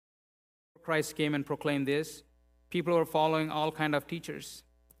Christ came and proclaimed this, people were following all kind of teachers.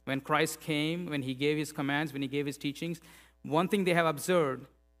 When Christ came, when he gave his commands, when he gave his teachings, one thing they have observed,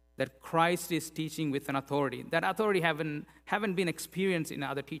 that Christ is teaching with an authority. That authority haven't been experienced in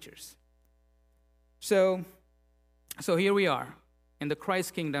other teachers. So here we are in the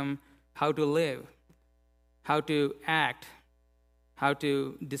Christ kingdom, how to live, how to act, how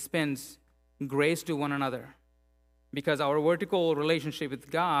to dispense grace to one another. Because our vertical relationship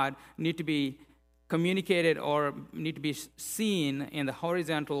with God need to be communicated or need to be seen in the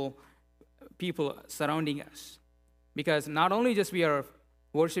horizontal people surrounding us. Because not only just we are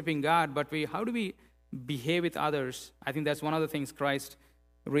worshiping God, but how do we behave with others? I think that's one of the things Christ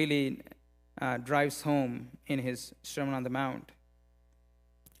really drives home in his Sermon on the Mount.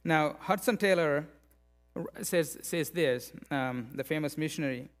 Now, Hudson Taylor says this, the famous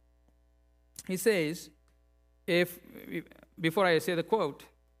missionary. He says, before I say the quote,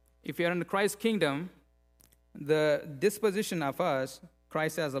 if you are in the Christ kingdom, the disposition of us,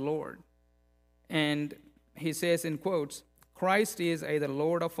 Christ as the Lord. And he says in quotes, Christ is either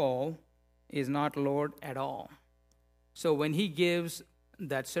Lord of all, is not Lord at all. So when he gives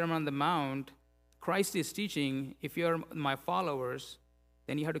that Sermon on the Mount, Christ is teaching, if you're my followers,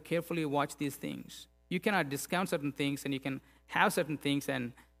 then you have to carefully watch these things. You cannot discount certain things, and you can have certain things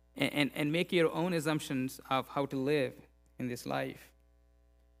and make your own assumptions of how to live in this life.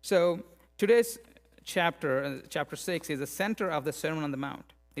 So today's chapter 6, is the center of the Sermon on the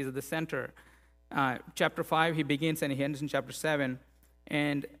Mount. Is the center. Chapter 5, he begins and he ends in chapter 7.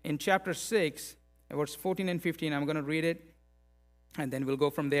 And in chapter 6, verse 14 and 15, I'm going to read it, and then we'll go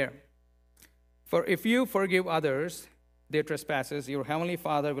from there. For if you forgive others their trespasses, your heavenly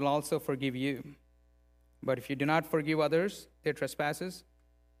Father will also forgive you. But if you do not forgive others their trespasses,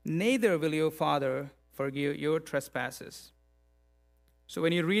 neither will your Father forgive your trespasses. So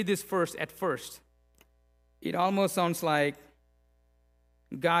when you read this verse at first, it almost sounds like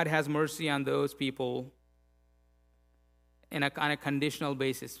God has mercy on those people on a conditional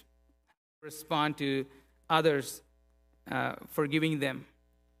basis. Respond to others, forgiving them.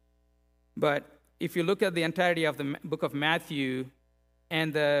 But if you look at the entirety of the book of Matthew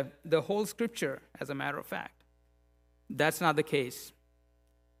and the whole scripture, as a matter of fact, that's not the case.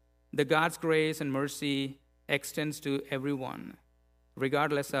 The God's grace and mercy extends to everyone,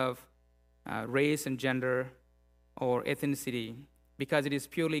 regardless of race and gender or ethnicity, because it is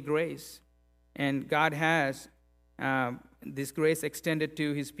purely grace. And God has this grace extended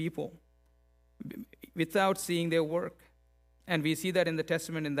to his people without seeing their work. And we see that in the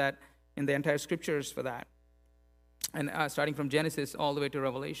Testament, in the entire scriptures for that. And starting from Genesis all the way to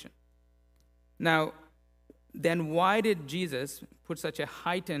Revelation. Now, then why did Jesus put such a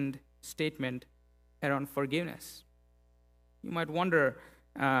heightened statement around forgiveness? You might wonder,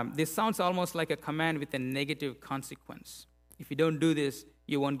 this sounds almost like a command with a negative consequence. If you don't do this,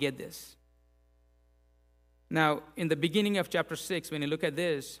 you won't get this. Now, in the beginning of chapter 6, when you look at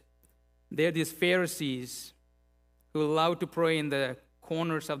this, there are these Pharisees who love to pray in the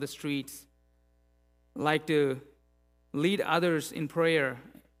corners of the streets, like to lead others in prayer,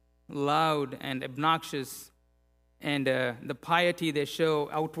 loud and obnoxious, and the piety they show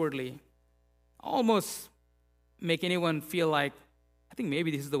outwardly almost make anyone feel like, I think maybe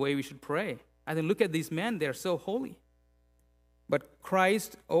this is the way we should pray. I think, look at these men, they're so holy. But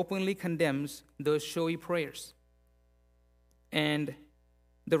Christ openly condemns those showy prayers. And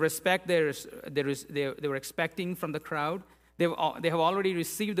the respect they were expecting from the crowd, they have already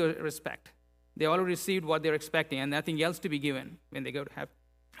received the respect. They already received what they're expecting, and nothing else to be given when they go to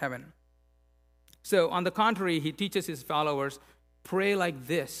heaven. So on the contrary, he teaches his followers, pray like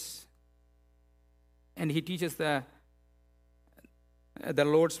this. And he teaches the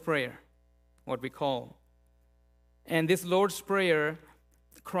Lord's Prayer, what we call. And this Lord's Prayer,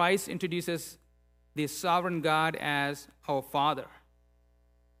 Christ introduces the sovereign God as our Father.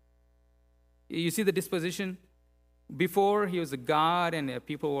 You see the disposition? Before, he was a God and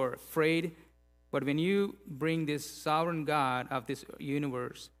people were afraid. But when you bring this sovereign God of this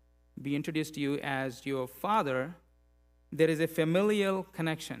universe be introduced to you as your Father, there is a familial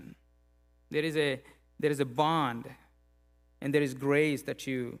connection. There is a bond, and there is grace that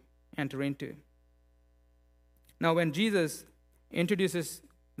you enter into. Now, when Jesus introduces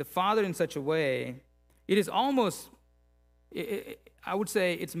the Father in such a way, it is almost, I would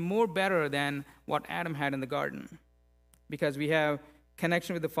say, it's more better than what Adam had in the garden, because we have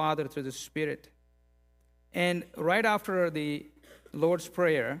connection with the Father through the Spirit. And right after the Lord's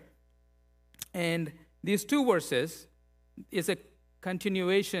Prayer, and these two verses is a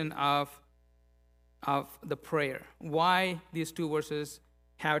continuation of the prayer. Why these two verses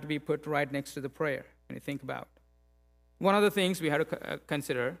have to be put right next to the prayer when you think about. One of the things we have to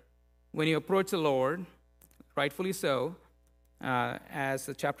consider when you approach the Lord, rightfully so, as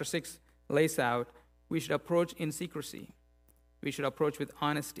the chapter 6 lays out, we should approach in secrecy. We should approach with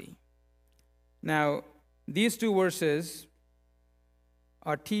honesty. Now, these two verses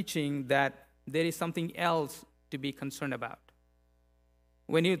are teaching that there is something else to be concerned about.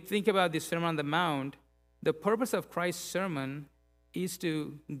 When you think about the Sermon on the Mount, the purpose of Christ's sermon is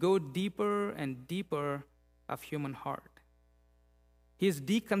to go deeper and deeper of human heart. He is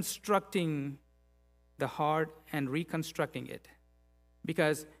deconstructing the heart and reconstructing it.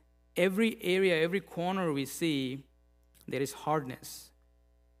 Because every area, every corner we see, there is hardness.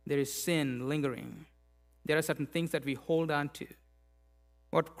 There is sin lingering. There are certain things that we hold on to.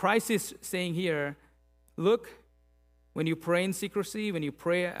 What Christ is saying here, look, when you pray in secrecy, when you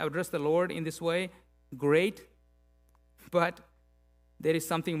pray, address the Lord in this way, great. But there is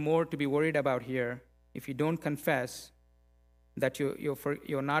something more to be worried about here if you don't confess that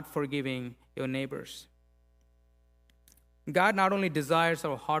you're not forgiving your neighbors. God not only desires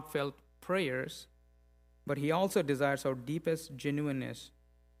our heartfelt prayers, but He also desires our deepest genuineness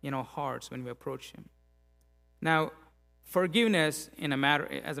in our hearts when we approach Him. Now, forgiveness,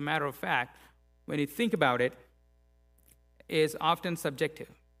 as a matter of fact, when you think about it, is often subjective.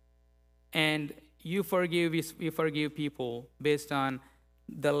 And we forgive people based on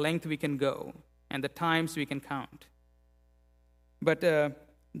the length we can go and the times we can count. But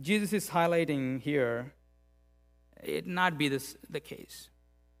Jesus is highlighting here, it not be the case.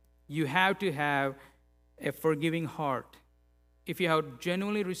 You have to have a forgiving heart. If you have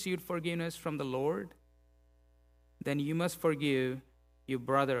genuinely received forgiveness from the Lord, then you must forgive your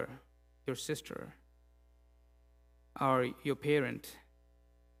brother, your sister, or your parent,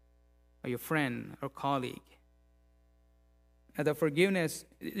 or your friend or colleague. And the forgiveness,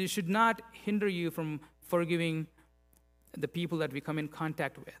 it should not hinder you from forgiving the people that we come in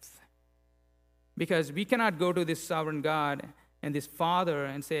contact with. Because we cannot go to this sovereign God and this Father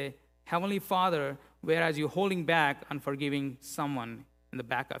and say, Heavenly Father, whereas you're holding back on forgiving someone in the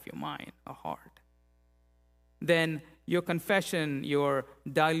back of your mind or heart. Then your confession, you're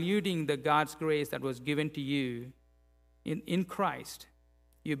diluting the God's grace that was given to you in Christ.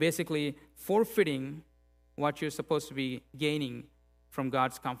 You're basically forfeiting what you're supposed to be gaining from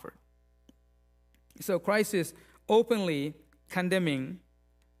God's comfort. So Christ is openly condemning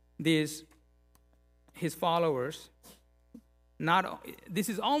his followers. This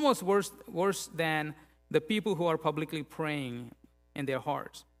is almost worse than the people who are publicly praying in their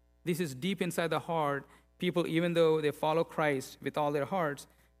hearts. This is deep inside the heart. People, even though they follow Christ with all their hearts,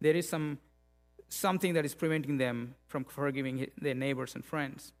 there is something that is preventing them from forgiving their neighbors and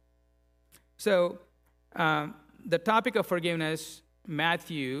friends. So the topic of forgiveness,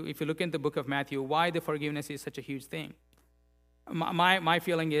 Matthew, if you look in the book of Matthew, why the forgiveness is such a huge thing. My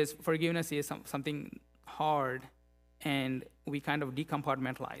feeling is forgiveness is something hard, and we kind of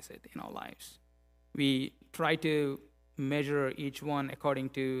decompartmentalize it in our lives. We try to measure each one according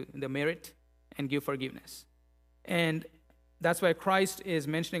to the merit and give forgiveness. And that's why Christ is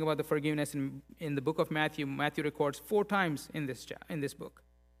mentioning about the forgiveness in the book of Matthew. Matthew records 4 times in this book.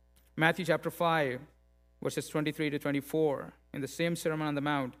 Matthew chapter 5, verses 23 to 24, in the same Sermon on the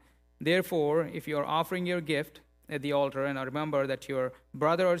Mount. Therefore, if you are offering your gift at the altar, and remember that your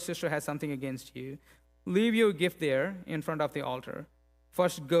brother or sister has something against you, leave your gift there in front of the altar.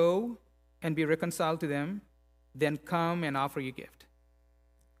 First go and be reconciled to them, then come and offer your gift.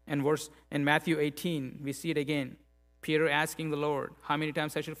 And in Matthew 18, we see it again. Peter asking the Lord, how many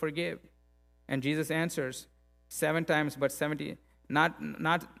times I should forgive? And Jesus answers, 7 times, but 70.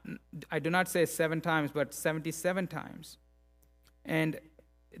 I do not say 7 times, but 77 times. And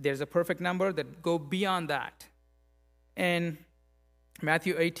there's a perfect number that go beyond that. And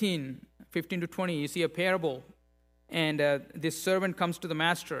Matthew 18, 15 to 20, you see a parable. And this servant comes to the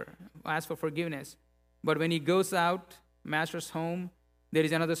master, asks for forgiveness. But when he goes out, master's home, there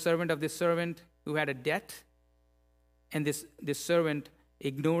is another servant of this servant who had a debt. And this servant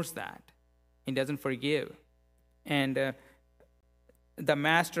ignores that. He doesn't forgive. And the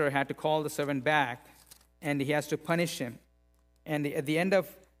master had to call the servant back, and he has to punish him. And at the end of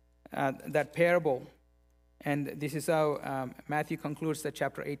that parable, and this is how Matthew concludes the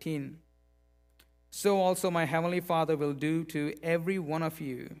chapter 18, so also my heavenly Father will do to every one of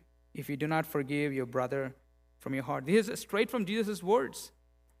you if you do not forgive your brother from your heart. This is straight from Jesus' words.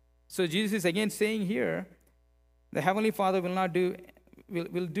 So Jesus is again saying here, the heavenly Father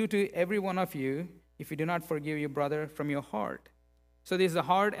will do to every one of you if you do not forgive your brother from your heart. So this is the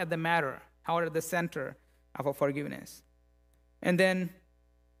heart at the matter, heart at the center of our forgiveness. And then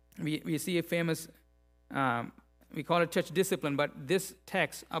we see a famous, we call it church discipline, but this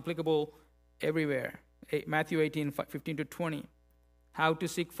text applicable everywhere. Matthew 18:15-20. How to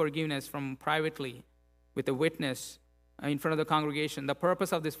seek forgiveness from privately with a witness in front of the congregation. The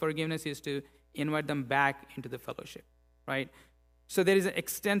purpose of this forgiveness is to invite them back into the fellowship, right? So there is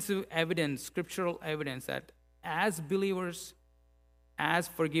extensive evidence, scriptural evidence, that as believers, as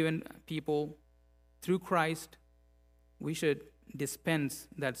forgiven people through Christ, we should dispense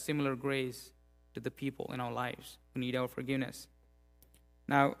that similar grace to the people in our lives who need our forgiveness.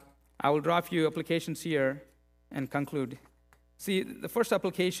 Now, I will draw a few applications here and conclude. See, the first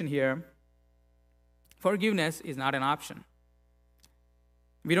application here, forgiveness is not an option.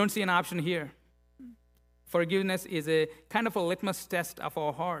 We don't see an option here. Forgiveness is a kind of a litmus test of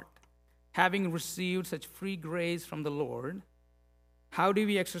our heart. Having received such free grace from the Lord, how do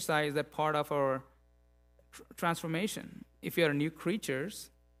we exercise that part of our transformation? If we are new creatures,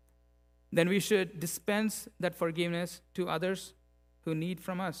 then we should dispense that forgiveness to others who need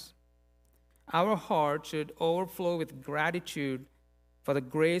from us. Our heart should overflow with gratitude for the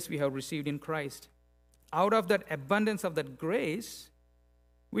grace we have received in Christ. Out of that abundance of that grace,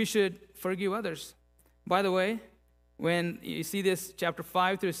 we should forgive others. By the way, when you see this chapter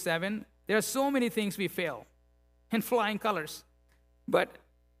 5-7, there are so many things we fail in flying colors. But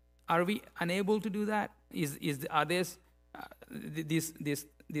are we unable to do that? Are these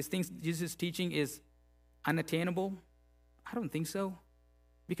things Jesus is teaching is unattainable? I don't think so.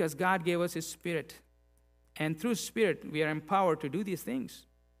 Because God gave us His Spirit. And through Spirit, we are empowered to do these things.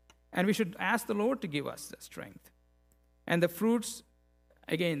 And we should ask the Lord to give us the strength. And the fruits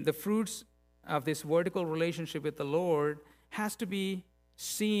of this vertical relationship with the Lord has to be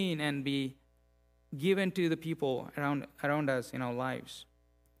seen and be given to the people around us in our lives.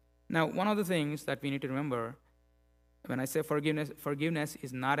 Now, one of the things that we need to remember when I say forgiveness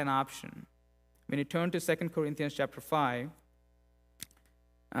is not an option. When you turn to 2 Corinthians chapter 5,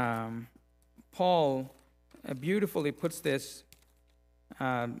 Paul beautifully puts this,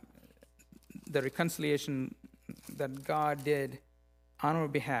 the reconciliation that God did on our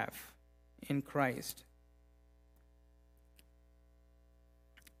behalf in Christ.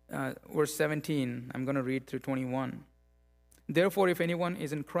 Verse 17, I'm going to read through 21. Therefore, if anyone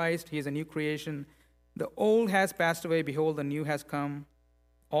is in Christ, he is a new creation. The old has passed away, behold, the new has come.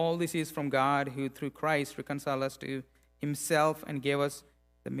 All this is from God, who through Christ reconciled us to Himself and gave us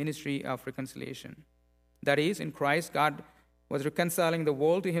the ministry of reconciliation. That is, in Christ, God was reconciling the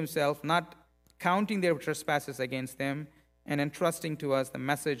world to Himself, not counting their trespasses against them, and entrusting to us the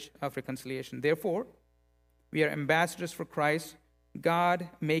message of reconciliation. Therefore, we are ambassadors for Christ, God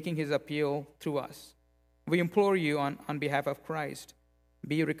making His appeal through us. We implore you on behalf of Christ,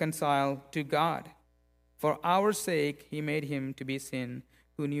 be reconciled to God. For our sake, He made Him to be sin,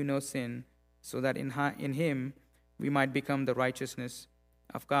 who knew no sin, so that in Him we might become the righteousness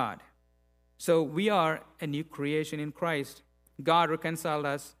of God. So we are a new creation in Christ. God reconciled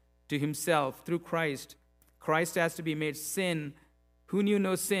us to Himself through Christ. Christ has to be made sin, who knew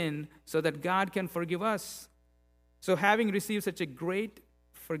no sin, so that God can forgive us. So having received such a great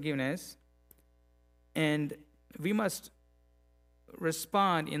forgiveness, and we must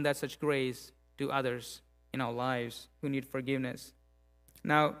respond in that such grace to others in our lives who need forgiveness.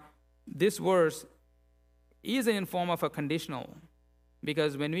 Now, this verse is in form of a conditional,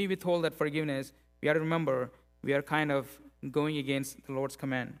 because when we withhold that forgiveness, we have to remember we are kind of going against the Lord's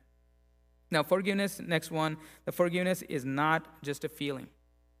command. Now, forgiveness, next one, the forgiveness is not just a feeling.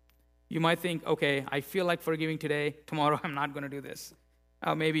 You might think, okay, I feel like forgiving today, tomorrow I'm not going to do this.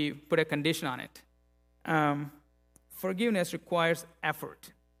 I'll maybe put a condition on it. Forgiveness requires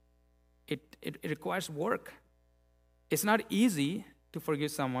effort. It requires work. It's not easy to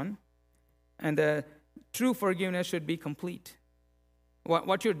forgive someone, and the true forgiveness should be complete.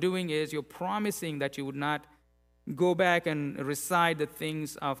 What you're doing is you're promising that you would not go back and recite the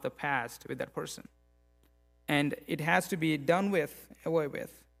things of the past with that person. And it has to be done with, away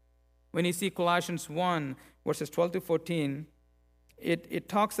with. When you see Colossians 1, verses 12-14, it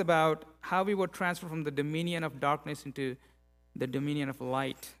talks about how we were transferred from the dominion of darkness into the dominion of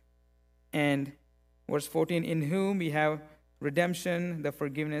light. And verse 14, in whom we have redemption, the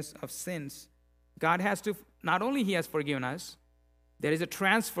forgiveness of sins. God has to, not only He has forgiven us, there is a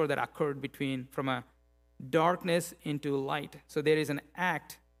transfer that occurred from a darkness into light. So there is an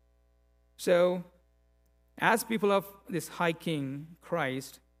act. So as people of this high King,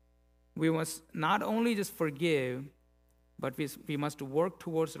 Christ, we must not only just forgive, but we must work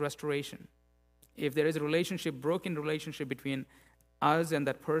towards restoration. If there is a broken relationship between us and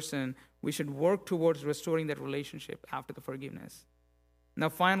that person, we should work towards restoring that relationship after the forgiveness. Now,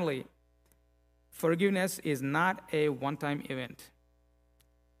 finally, forgiveness is not a one-time event.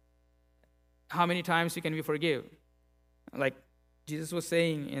 How many times can we forgive? Like Jesus was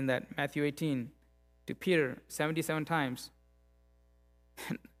saying in that Matthew 18 to Peter, 77 times.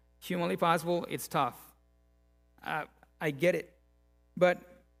 Humanly possible, it's tough. I get it. But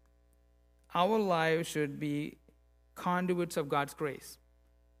our lives should be conduits of God's grace.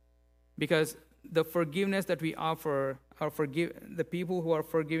 Because the forgiveness that we offer, the people who are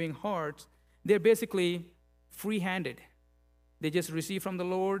forgiving hearts, they're basically free-handed. They just receive from the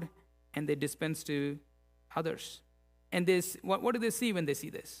Lord and they dispense to others. And what do they see when they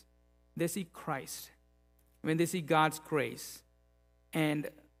see this? They see Christ. When they see God's grace. And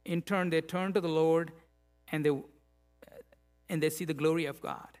in turn, they turn to the Lord and they see the glory of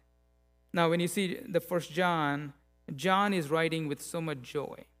God. Now, when you see the first John is writing with so much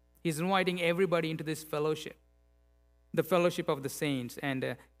joy. He's inviting everybody into this fellowship, the fellowship of the saints,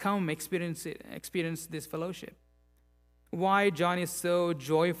 and come experience this fellowship. Why John is so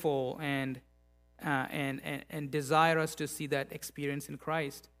joyful and desire us to see that experience in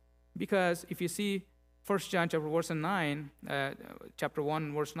Christ? Because if you see 1 John chapter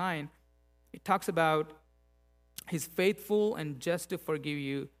 1 verse 9, it talks about He's faithful and just to forgive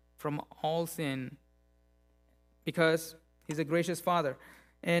you from all sin, because He's a gracious Father.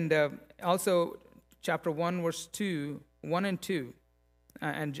 And also chapter 1 verse 1 and 2,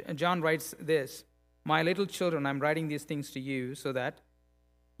 and John writes this: "My little children, I'm writing these things to you so that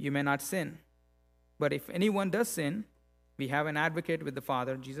you may not sin. But if anyone does sin, we have an advocate with the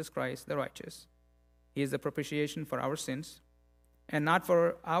Father, Jesus Christ, the righteous. He is the propitiation for our sins, and not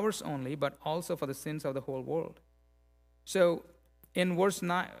for ours only, but also for the sins of the whole world." So in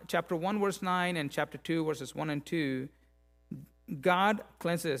chapter 1, verse 9, and chapter 2, verses 1 and 2, God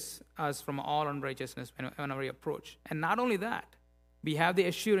cleanses us from all unrighteousness whenever we approach. And not only that, we have the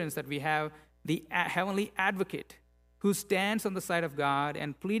assurance that we have the heavenly advocate who stands on the side of God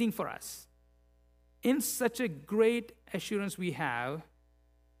and pleading for us. In such a great assurance we have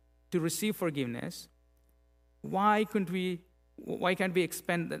to receive forgiveness, why can't we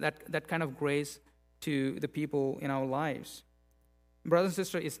expend that kind of grace to the people in our lives? Brothers and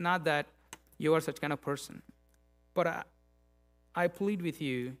sisters, it's not that you are such kind of person, but I plead with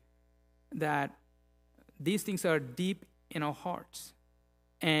you that these things are deep in our hearts,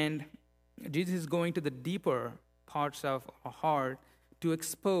 and Jesus is going to the deeper parts of our heart to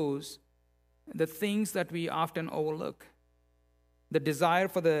expose the things that we often overlook. The desire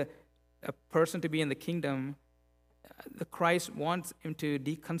for a person to be in the kingdom, the Christ wants him to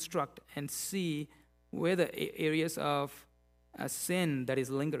deconstruct and see where the areas of sin that is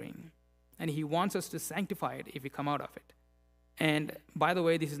lingering. And He wants us to sanctify it if we come out of it. And by the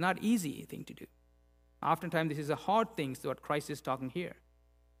way, this is not an easy thing to do. Oftentimes, this is a hard thing, to what Christ is talking here.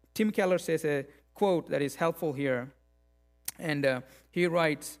 Tim Keller says a quote that is helpful here. And he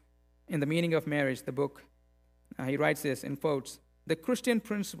writes, in The Meaning of Marriage, the book, he writes this in quotes: "The Christian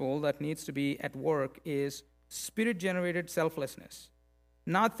principle that needs to be at work is Spirit-generated selflessness,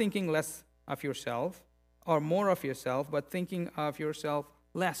 not thinking less of yourself or more of yourself, but thinking of yourself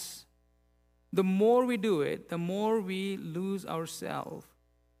less. The more we do it, the more we lose ourselves.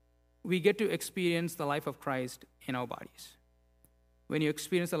 We get to experience the life of Christ in our bodies. When you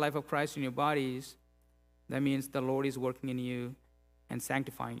experience the life of Christ in your bodies, that means the Lord is working in you and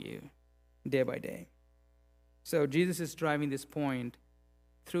sanctifying you day by day." So Jesus is driving this point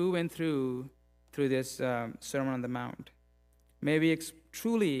through and through this Sermon on the Mount. May we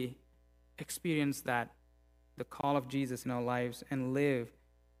truly experience that, the call of Jesus in our lives, and live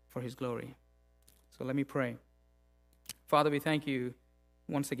for His glory. So let me pray. Father, we thank You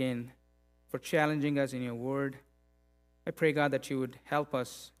once again for challenging us in Your word. I pray, God, that You would help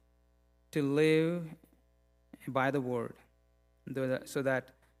us to live by the word, so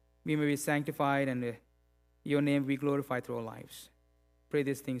that we may be sanctified and Your name be glorified through our lives. Pray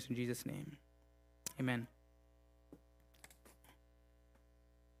these things in Jesus' name. Amen.